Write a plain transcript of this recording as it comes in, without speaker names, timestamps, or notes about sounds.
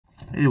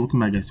Hey,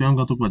 welcome back, guys. Today I'm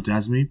going to talk about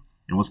Jasmy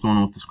and what's going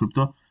on with this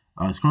crypto.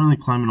 It's currently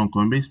climbing on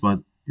Coinbase, but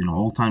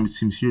all time it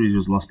seems here it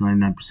just lost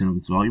 99% of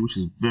its value, which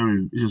is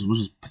which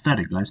is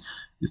pathetic, guys.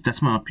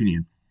 That's my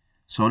opinion.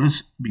 So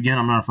let's begin.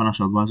 I'm not a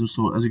financial advisor,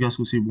 so as you guys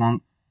can see,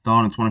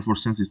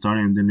 $1.24 it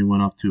started, and then it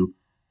went up to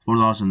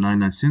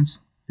 $4.99,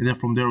 and then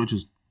from there it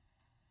just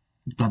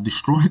got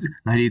destroyed.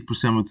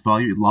 98% of its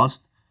value it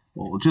lost.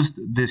 Well, just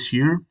this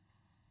year,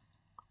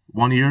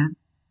 1 year.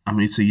 I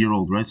mean, it's a year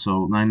old, right?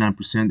 So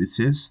 99% it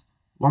says.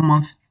 1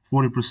 month,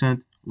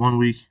 40%, 1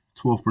 week,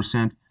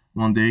 12%,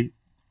 1 day,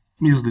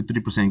 measly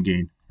 3%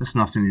 gain. That's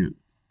nothing to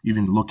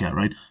even look at,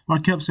 right?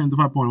 Market cap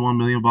 75.1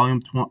 million,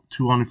 volume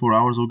 204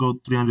 hours ago,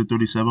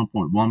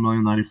 337.1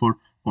 million,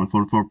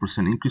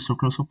 94.44% increase. So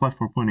current supply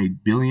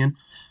 4.8 billion.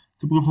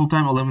 Typical hold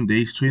time 11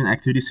 days. Trading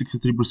activity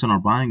 63% are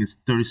buying, it's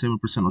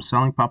 37% are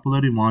selling.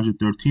 Popularity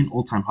 113,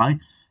 all-time high,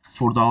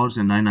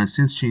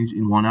 $4.99. Change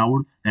in 1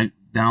 hour,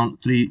 down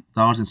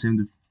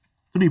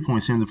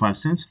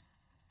 $3.75.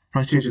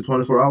 Price change in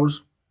 24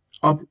 hours,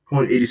 up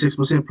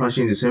 0.86%. Price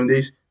change in 7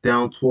 days,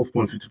 down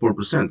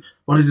 12.54%.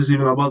 What is this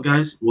even about,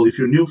 guys? Well, if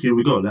you're new, here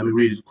we go. Let me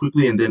read it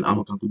quickly, and then I'm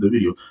going to conclude the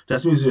video.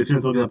 Jasmy is an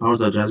Ethereum token that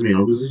powers Jasmy, an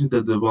organization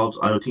that develops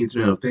IoT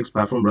Internet of Things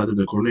platform rather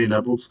than coordinated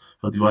networks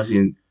of devices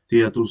and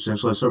data through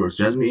centralized servers.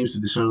 Jasmy aims to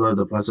decentralize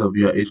the process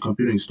via edge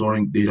computing,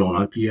 storing data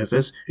on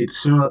IPFS, a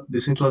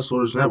decentralized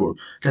storage network.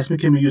 Jasmy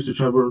can be used to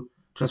transfer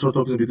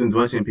tokens between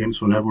devices and payments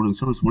for networking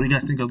service. What do you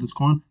guys think of this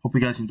coin? Hope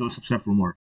you guys enjoy. Subscribe for more.